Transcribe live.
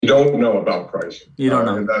don't know about pricing. You don't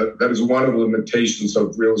know. And that is one of the limitations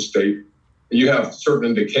of real estate. You have certain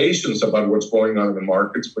indications about what's going on in the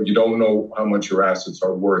markets, but you don't know how much your assets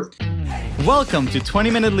are worth. Welcome to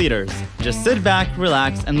 20-Minute Leaders. Just sit back,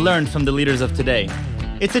 relax, and learn from the leaders of today.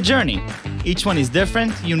 It's a journey. Each one is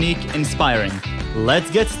different, unique, inspiring.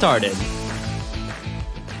 Let's get started.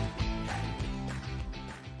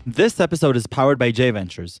 This episode is powered by J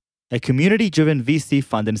Ventures, a community-driven VC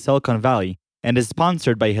fund in Silicon Valley, and is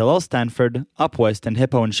sponsored by Hillel Stanford, UpWest, and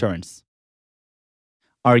Hippo Insurance.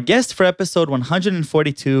 Our guest for episode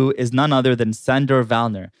 142 is none other than Sandor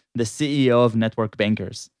Valner, the CEO of Network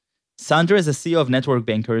Bankers. Sandor is the CEO of Network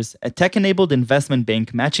Bankers, a tech-enabled investment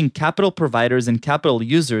bank matching capital providers and capital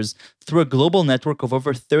users through a global network of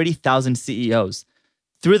over 30,000 CEOs.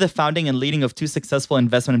 Through the founding and leading of 2 successful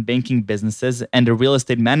investment banking businesses and a real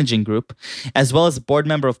estate managing group, as well as board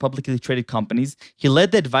member of publicly traded companies, he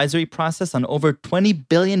led the advisory process on over $20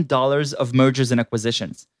 billion of mergers and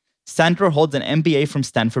acquisitions. Sandor holds an MBA from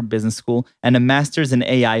Stanford Business School and a master's in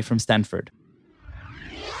AI from Stanford.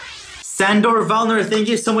 Sandor Valner, thank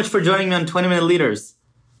you so much for joining me on 20-Minute Leaders.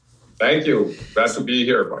 Thank you. Glad to be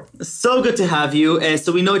here, Mike. So good to have you.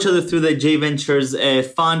 So we know each other through the J Ventures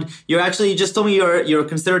fund. You just told me you're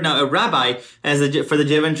considered now a rabbi for the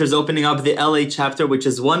J Ventures opening up the LA chapter, which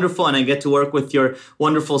is wonderful. And I get to work with your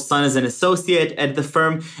wonderful son as an associate at the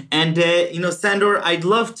firm. And, Sandor, I'd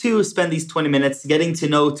love to spend these 20 minutes getting to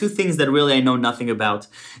know 2 things that really I know nothing about.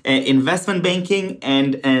 Investment banking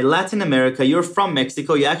and Latin America. You're from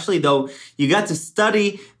Mexico. You actually, though, you got to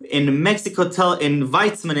study in Mexico in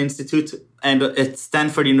Weizmann Institute and at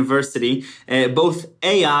Stanford University, both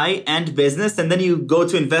AI and business, and then you go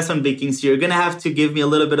to investment banking. So you're going to have to give me a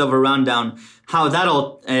little bit of a rundown how that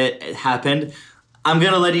all happened. I'm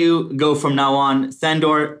going to let you go from now on.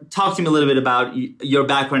 Sandor, talk to me a little bit about your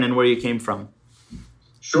background and where you came from.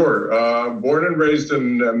 Sure. Born and raised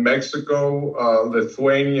in Mexico,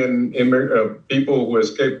 Lithuanian people who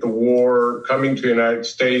escaped the war, coming to the United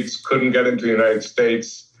States, couldn't get into the United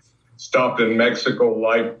States, stopped in Mexico,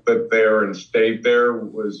 liked that there and stayed there.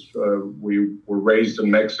 We were raised in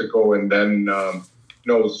Mexico and then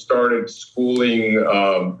started schooling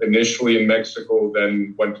initially in Mexico,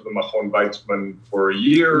 then went to the Mahon Weizmann for a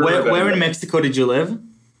year. Where in Mexico did you live?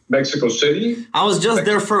 Mexico City. I was just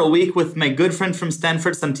there for a week with my good friend from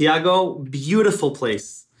Stanford, Santiago. Beautiful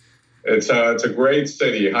place. It's a great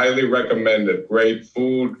city. Highly recommended. Great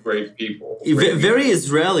food, great people. Very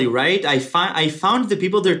Israeli, right? I found the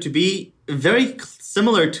people there to be very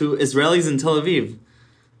similar to Israelis in Tel Aviv.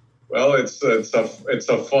 Well, it's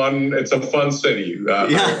a fun city.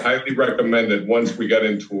 Highly recommended. Once we get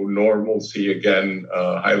into normalcy again,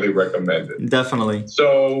 highly recommended. Definitely.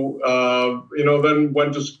 So then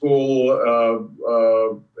went to school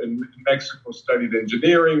in Mexico, studied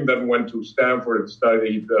engineering. Then went to Stanford and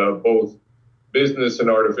studied both business and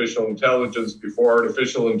artificial intelligence. Before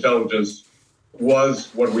artificial intelligence was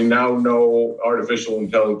what we now know artificial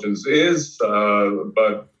intelligence is,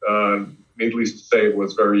 but needless to say, it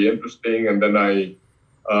was very interesting. And then I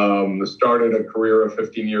started a career of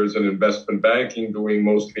 15 years in investment banking, doing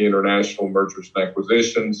mostly international mergers and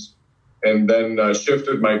acquisitions, and then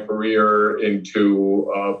shifted my career into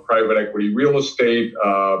private equity real estate,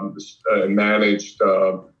 and managed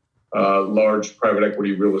large private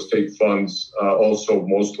equity real estate funds, also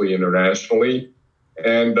mostly internationally.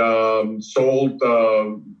 And sold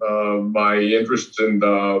my interest in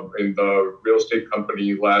the real estate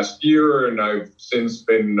company last year, and I've since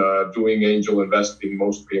been doing angel investing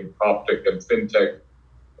mostly in PropTech and FinTech,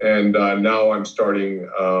 and now I'm starting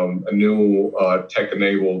a new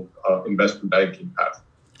tech-enabled investment banking path.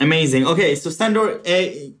 Amazing. Okay, so Sandor,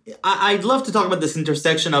 I'd love to talk about this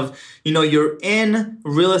intersection of, you're in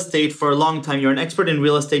real estate for a long time. You're an expert in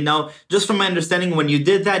real estate. Now, just from my understanding, when you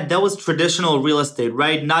did that was traditional real estate,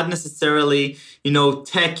 right? Not necessarily,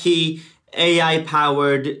 techie,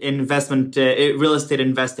 AI-powered investment, real estate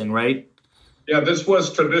investing, right? Yeah, this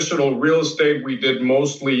was traditional real estate. We did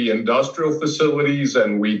mostly industrial facilities,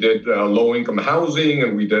 and we did low-income housing,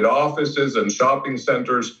 and we did offices and shopping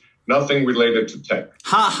centers. Nothing related to tech.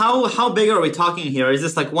 How big are we talking here? Is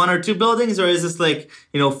this like 1 or 2 buildings, or is this like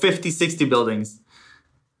 50, 60 buildings?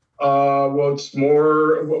 Well, it's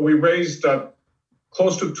more. We raised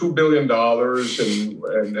close to $2 billion,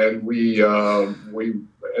 and we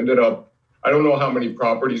ended up. I don't know how many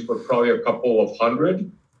properties, but probably a couple of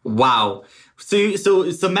 100. Wow.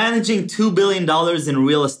 So managing $2 billion in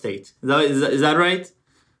real estate. Is that right?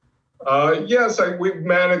 Yes, we've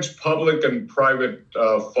managed public and private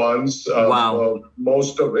funds. Wow.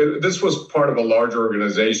 Most of it, this was part of a large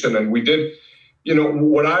organization, and we did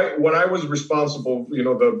What I was responsible,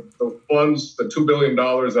 the funds, the $2 billion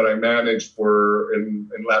that I managed were in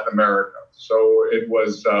Latin America. So it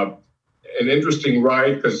was an interesting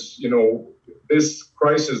ride because, this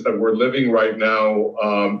crisis that we're living right now,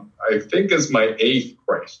 I think is my 8th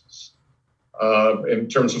crisis in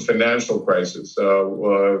terms of financial crisis.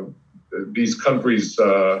 These countries,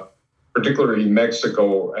 particularly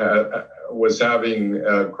Mexico, was having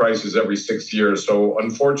a crisis every 6 years. So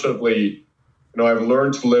unfortunately, I've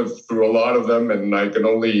learned to live through a lot of them, and I can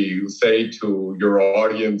only say to your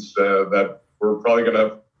audience that we're probably going to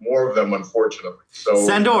have more of them, unfortunately. So,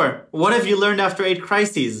 Sandor, what have you learned after 8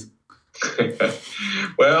 crises?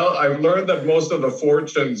 Well, I've learned that most of the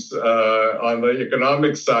fortunes on the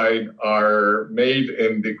economic side are made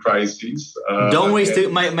in the crises. Don't waste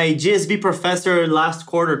it. My GSB professor last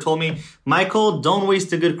quarter told me, Michael, don't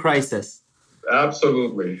waste a good crisis.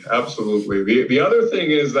 Absolutely. The other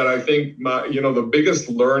thing is that I think the biggest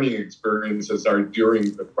learning experiences are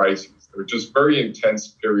during the crises. They're just very intense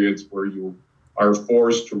periods where you are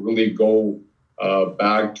forced to really go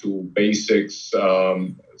back to basics.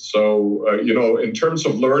 In terms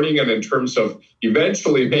of learning and in terms of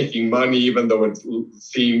eventually making money, even though it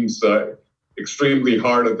seems extremely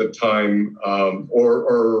hard at the time,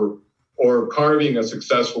 or carving a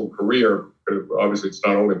successful career. Obviously, it's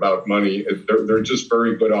not only about money. They're just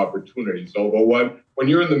very good opportunities. Although when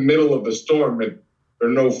you're in the middle of the storm, they're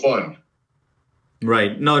no fun.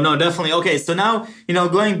 Right. No, definitely. Okay. So now,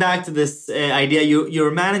 going back to this idea,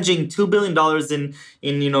 you're managing $2 billion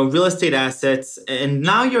in real estate assets, and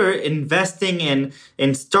now you're investing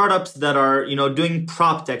in startups that are, doing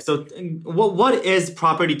prop tech. So what is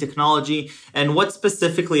property technology, and what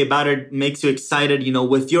specifically about it makes you excited,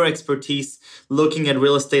 with your expertise looking at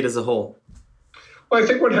real estate as a whole? Well, I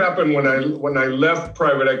think what happened when I left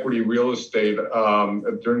private equity real estate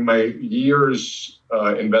during my years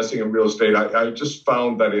investing in real estate, I just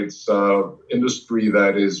found that it's an industry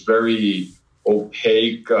that is very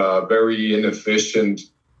opaque, very inefficient,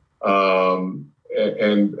 and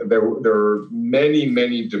there are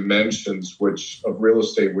many dimensions of real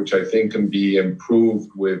estate which I think can be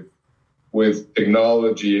improved with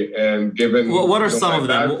technology. And given what are some of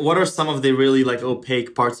them? What are some of the really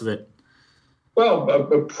opaque parts of it? Well,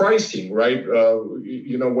 pricing, right?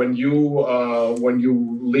 When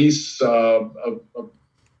you lease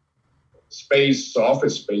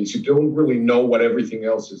office space, you don't really know what everything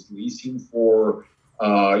else is leasing for.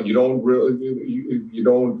 You don't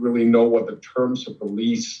really know what the terms of the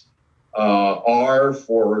lease are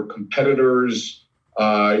for competitors.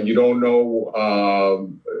 You don't know,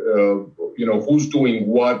 who's doing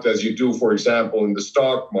what, as you do, for example, in the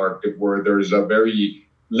stock market, where there's a very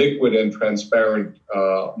liquid and transparent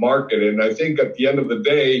market. And I think at the end of the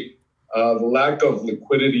day, the lack of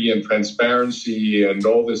liquidity and transparency and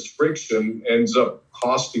all this friction ends up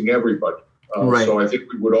costing everybody. Right. So I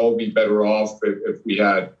think we would all be better off if we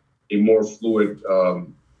had a more fluid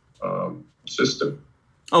system.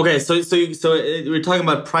 Okay, so we're talking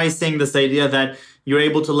about pricing, this idea that you're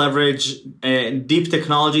able to leverage deep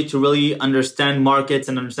technology to really understand markets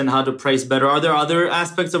and understand how to price better. Are there other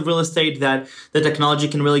aspects of real estate that the technology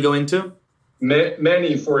can really go into?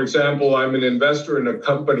 Many. For example, I'm an investor in a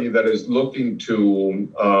company that is looking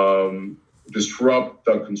to disrupt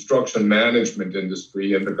the construction management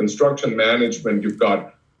industry. And the construction management, you've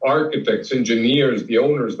got architects, engineers, the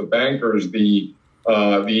owners, the bankers, the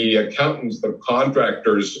accountants, the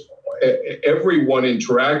contractors, everyone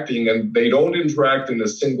interacting, and they don't interact in a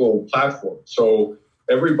single platform. So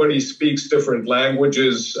everybody speaks different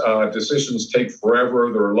languages. Decisions take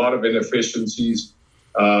forever. There are a lot of inefficiencies.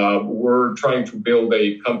 We're trying to build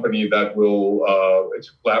a company that will, it's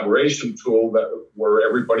a collaboration tool where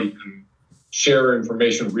everybody can share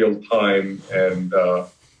information real time and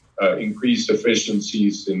increase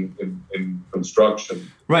efficiencies in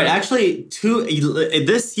construction. Right. Actually,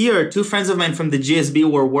 this year, 2 friends of mine from the GSB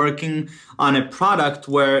were working on a product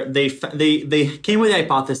where they came with the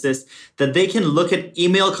hypothesis that they can look at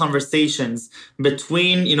email conversations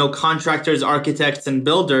between contractors, architects, and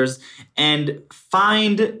builders and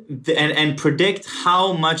find and predict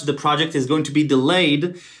how much the project is going to be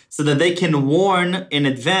delayed, so that they can warn in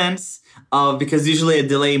advance. Because usually a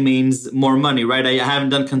delay means more money, right? I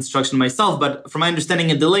haven't done construction myself, but from my understanding,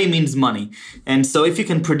 a delay means money. And so if you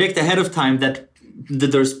can predict ahead of time that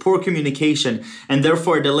there's poor communication and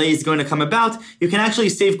therefore a delay is going to come about, you can actually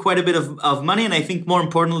save quite a bit of money. And I think more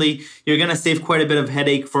importantly, you're going to save quite a bit of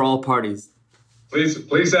headache for all parties.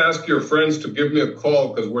 Please ask your friends to give me a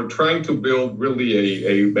call, because we're trying to build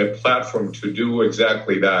really a platform to do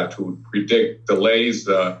exactly that, to predict delays,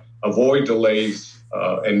 avoid delays,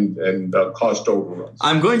 and cost overruns.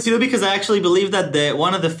 I'm going to because I actually believe that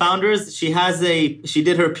one of the founders, she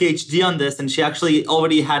did her PhD on this, and she actually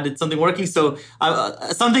already had something working. So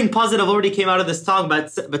something positive already came out of this talk.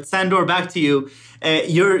 But Sandor, back to you.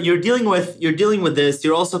 You're dealing with this.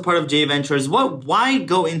 You're also part of J Ventures. Why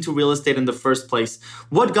go into real estate in the first place?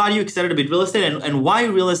 What got you excited about real estate, and why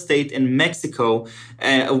real estate in Mexico?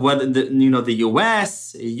 Whether the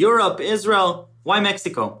U.S., Europe, Israel. Why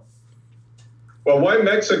Mexico? Well, why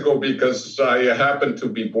Mexico? Because I happened to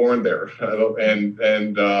be born there,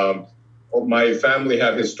 and my family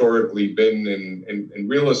had historically been in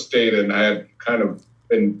real estate, and I had kind of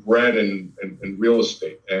been bred in real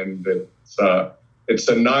estate, and it's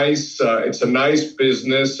a nice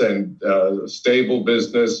business and stable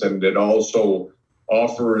business, and it also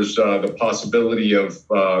offers the possibility of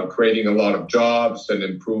creating a lot of jobs and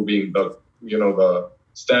improving the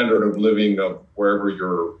standard of living of wherever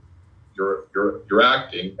you're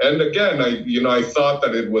acting. And again, I thought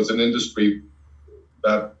that it was an industry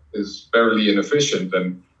that is fairly inefficient,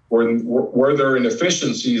 and where there are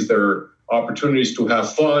inefficiencies, there are opportunities to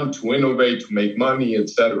have fun, to innovate, to make money,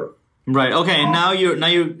 etc. Right. Okay. And now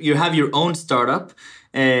you have your own startup.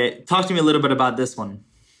 Talk to me a little bit about this one.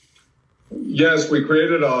 Yes, we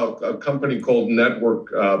created a company called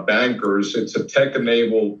Network Bankers. It's a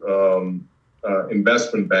tech-enabled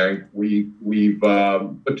investment bank. We've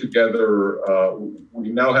put together. We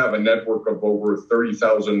now have a network of over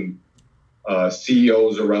 30,000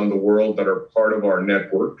 CEOs around the world that are part of our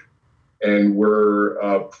network, and we're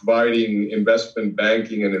providing investment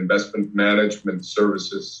banking and investment management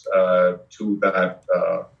services to that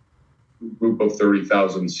group of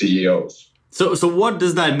 30,000 CEOs. So what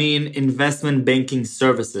does that mean, investment banking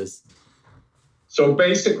services? So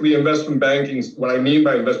basically, investment banking, what I mean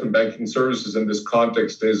by investment banking services in this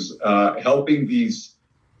context is helping these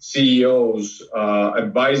CEOs,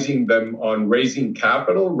 advising them on raising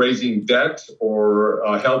capital, raising debt, or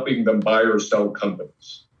helping them buy or sell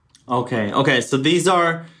companies. Okay. So these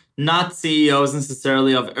are not CEOs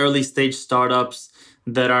necessarily of early stage startups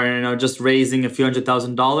that are just raising a few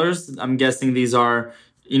 $100,000. I'm guessing these are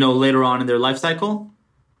later on in their life cycle.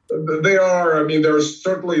 They are. I mean, there's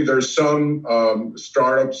some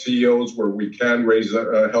startup CEOs where we can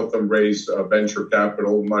help them raise venture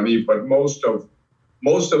capital money, but most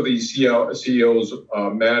of these CEOs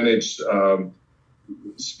manage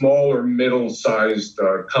small or middle-sized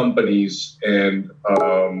companies, and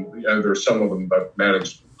there's some of them that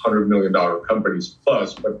manage $100 million companies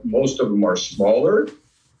plus, but most of them are smaller,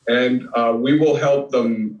 and we will help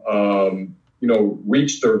them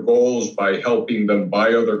reach their goals by helping them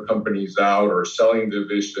buy other companies out or selling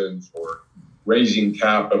divisions or raising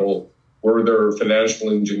capital. We're their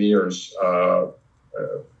financial engineers,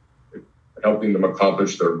 helping them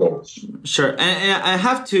accomplish their goals. Sure. And I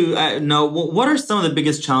have to know, what are some of the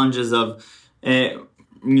biggest challenges of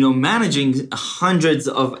managing hundreds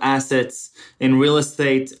of assets in real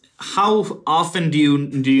estate? How often do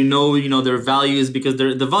you know their values, because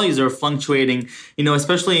the values are fluctuating,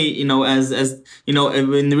 especially as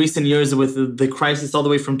in the recent years with the crisis all the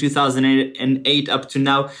way from 2008 up to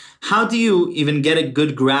now. How do you even get a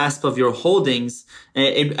good grasp of your holdings?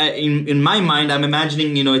 In my mind, I'm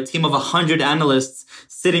imagining a team of 100 analysts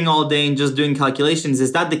sitting all day and just doing calculations.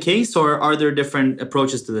 Is that the case, or are there different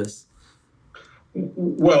approaches to this?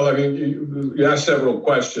 Well, I mean, you asked several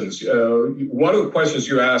questions. One of the questions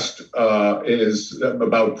you asked is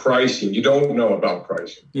about pricing. You don't know about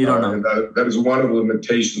pricing. You don't know. And that is one of the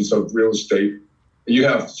limitations of real estate. You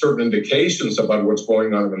have certain indications about what's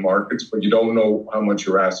going on in the markets, but you don't know how much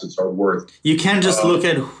your assets are worth. You can't just look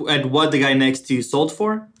at what the guy next to you sold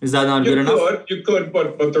for? Is that not good enough? You could,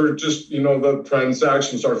 but they're just, the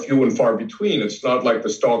transactions are few and far between. It's not like the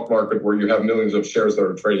stock market where you have millions of shares that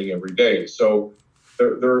are trading every day. So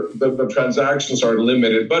the transactions are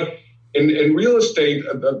limited. But in real estate,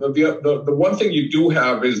 the one thing you do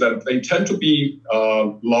have is that they tend to be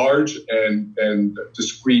large and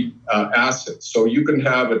discrete assets. So you can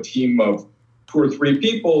have a team of 2 or 3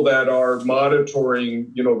 people that are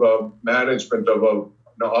monitoring, the management of an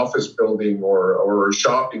office building or a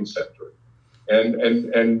shopping center. And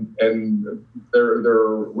their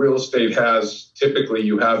real estate has, typically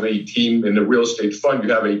you have a team in a real estate fund,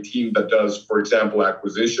 you have a team that does, for example,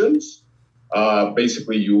 acquisitions.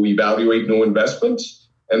 Basically, you evaluate new investments.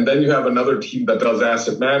 And then you have another team that does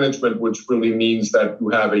asset management, which really means that you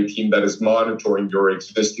have a team that is monitoring your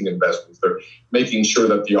existing investments. They're making sure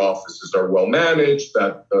that the offices are well managed,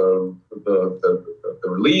 that they're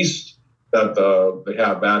leased, that they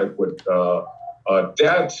have adequate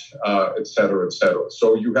debt, et cetera, et cetera.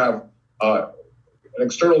 So you have, an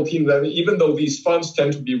external team that even though these funds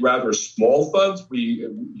tend to be rather small funds,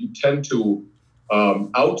 you tend to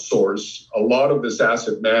outsource a lot of this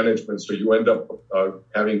asset management. So you end up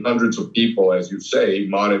having hundreds of people, as you say,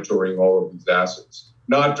 monitoring all of these assets,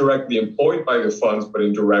 not directly employed by the funds, but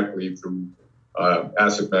indirectly through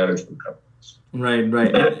asset management companies. Right.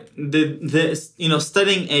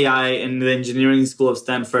 Studying AI in the engineering school of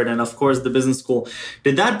Stanford and of course the business school,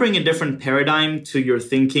 did that bring a different paradigm to your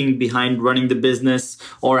thinking behind running the business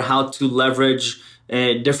or how to leverage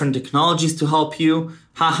different technologies to help you?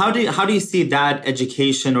 How do you see that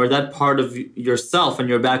education or that part of yourself and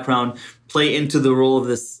your background play into the role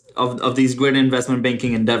of these great investment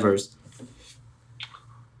banking endeavors?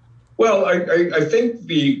 Well, I think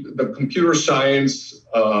the computer science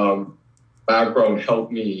background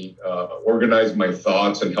helped me organize my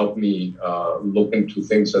thoughts and help me look into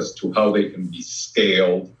things as to how they can be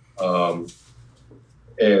scaled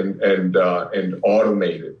and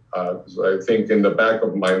automated. I think in the back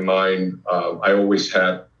of my mind, I always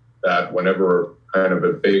had that whenever kind of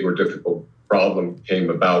a big or difficult problem came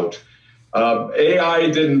about. AI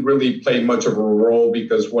didn't really play much of a role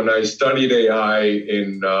because when I studied AI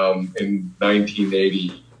in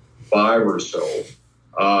 1985 or so,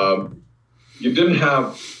 you didn't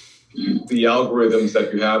have the algorithms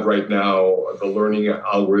that you have right now. The learning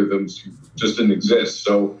algorithms just didn't exist.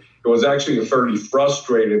 So it was actually fairly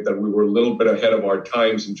frustrated that we were a little bit ahead of our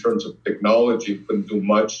times in terms of technology. Couldn't do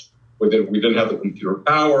much with it. We didn't have the computer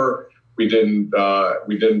power. We didn't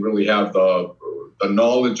really have the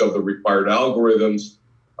knowledge of the required algorithms.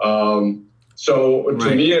 So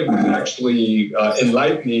to me, it was actually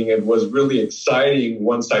enlightening. It was really exciting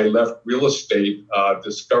once I left real estate,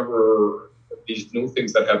 discover these new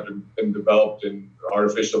things that have been developed in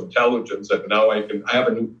artificial intelligence. And now I have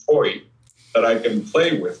a new toy that I can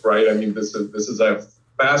play with, right? I mean, this is a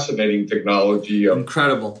fascinating technology.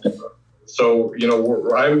 Incredible. So,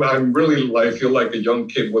 I'm really, I feel like a young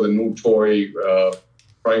kid with a new toy,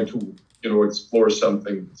 trying to, explore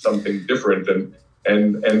something different.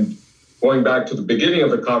 And going back to the beginning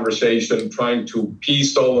of the conversation, trying to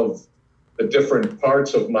piece all of the different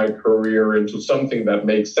parts of my career into something that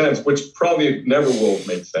makes sense, which probably never will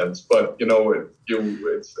make sense. But,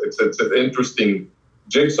 it's an interesting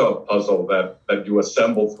jigsaw puzzle that you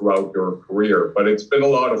assemble throughout your career. But it's been a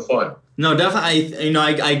lot of fun. No, definitely.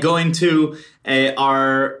 I go into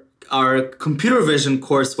our computer vision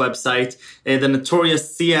course website, the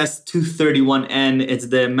notorious CS231N. It's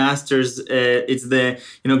the master's, it's the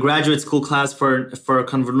graduate school class for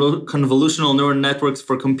convolutional neural networks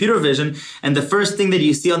for computer vision. And the first thing that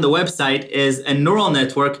you see on the website is a neural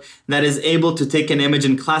network that is able to take an image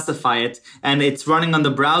and classify it. And it's running on the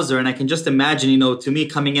browser. And I can just imagine, to me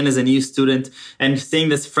coming in as a new student and seeing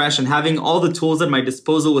this fresh and having all the tools at my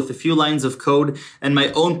disposal with a few lines of code and my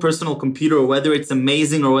own personal computer, whether it's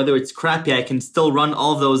amazing or whether it's crappy, I can still run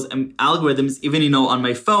all those algorithms, even, on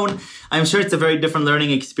my phone. I'm sure it's a very different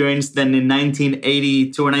learning experience than in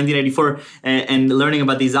 1982 or 1984 and learning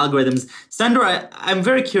about these algorithms. Sandor, I'm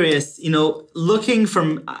very curious, looking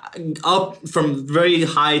from up from very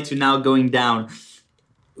high to now going down,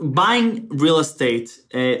 buying real estate,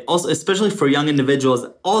 also especially for young individuals,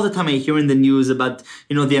 all the time I hear in the news about,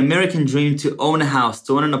 the American dream to own a house,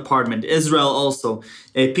 to own an apartment. Israel also.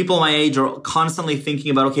 People my age are constantly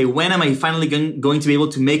thinking about, okay, when am I finally going to be able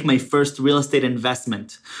to make my first real estate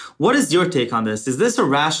investment? What is your take on this? Is this a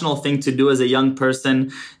rational thing to do as a young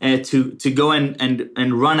person, to go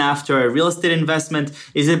and run after a real estate investment?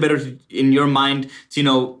 Is it better in your mind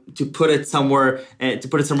to put it somewhere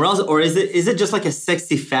else, or is it just like a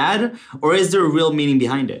sexy fad, or is there a real meaning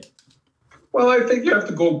behind it? Well, I think you have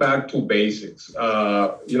to go back to basics.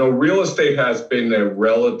 Real estate has been a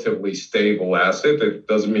relatively stable asset. It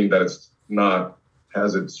doesn't mean that it's not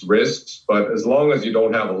has its risks, but as long as you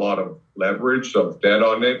don't have a lot of leverage of debt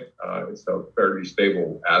on it, it's a fairly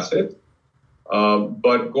stable asset.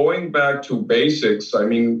 But going back to basics, I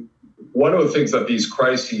mean, one of the things that these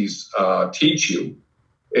crises teach you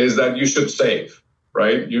is that you should save.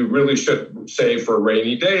 Right? You really should save for a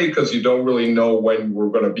rainy day because you don't really know when we're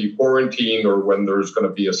going to be quarantined or when there's going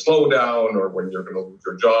to be a slowdown or when you're going to lose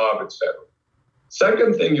your job, etc.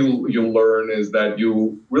 Second thing you learn is that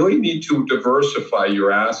you really need to diversify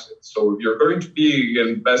your assets. So if you're going to be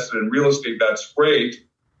invested in real estate, that's great.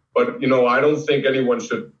 But, I don't think anyone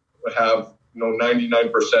should have,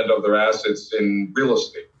 99% of their assets in real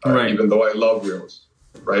estate, even though I love real estate,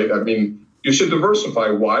 right? I mean, you should diversify.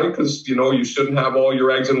 Why? Because, you shouldn't have all your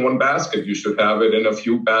eggs in one basket. You should have it in a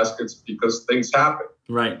few baskets because things happen.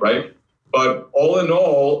 Right. But all in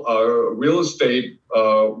all, real estate,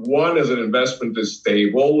 one, as an investment is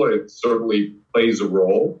stable. It certainly plays a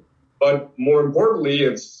role. But more importantly,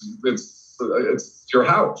 it's your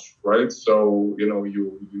house, right? So,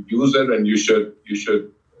 you use it and you should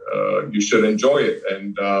enjoy it.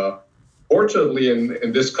 And fortunately,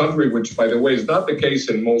 in this country, which, by the way, is not the case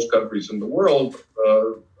in most countries in the world,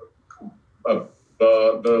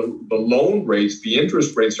 the loan rates, the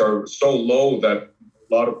interest rates are so low that a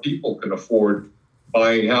lot of people can afford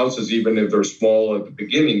buying houses, even if they're small at the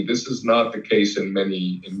beginning. This is not the case in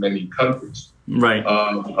many countries. Right.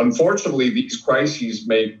 Unfortunately, these crises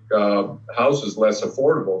make houses less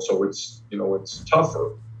affordable, so it's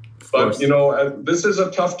tougher. But this is a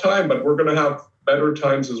tough time, but we're going to have better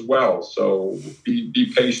times as well. So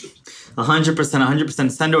be patient. 100%,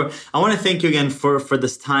 100%. Sandor, I want to thank you again for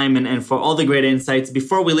this time and for all the great insights.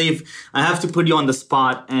 Before we leave, I have to put you on the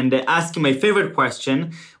spot and ask you my favorite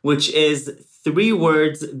question, which is 3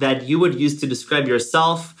 words that you would use to describe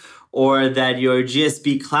yourself, or that your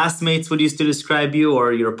GSB classmates would use to describe you,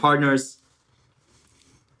 or your partners.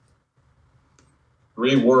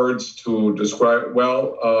 3 words to describe,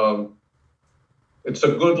 it's a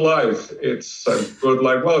good life. It's a good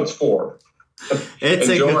life. Well, it's 4.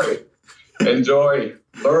 Enjoy,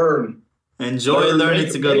 learn. Learn,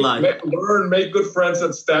 it's a good life. Learn, make good friends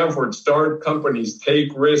at Stanford, start companies,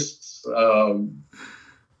 take risks.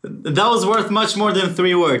 That was worth much more than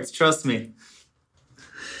 3 words, trust me.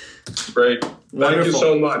 Great. Wonderful. Thank you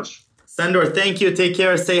so much. Sandor, thank you. Take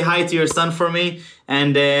care. Say hi to your son for me,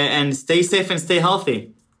 and stay safe and stay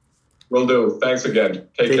healthy. Will do. Thanks again.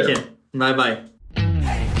 Take care. Bye-bye.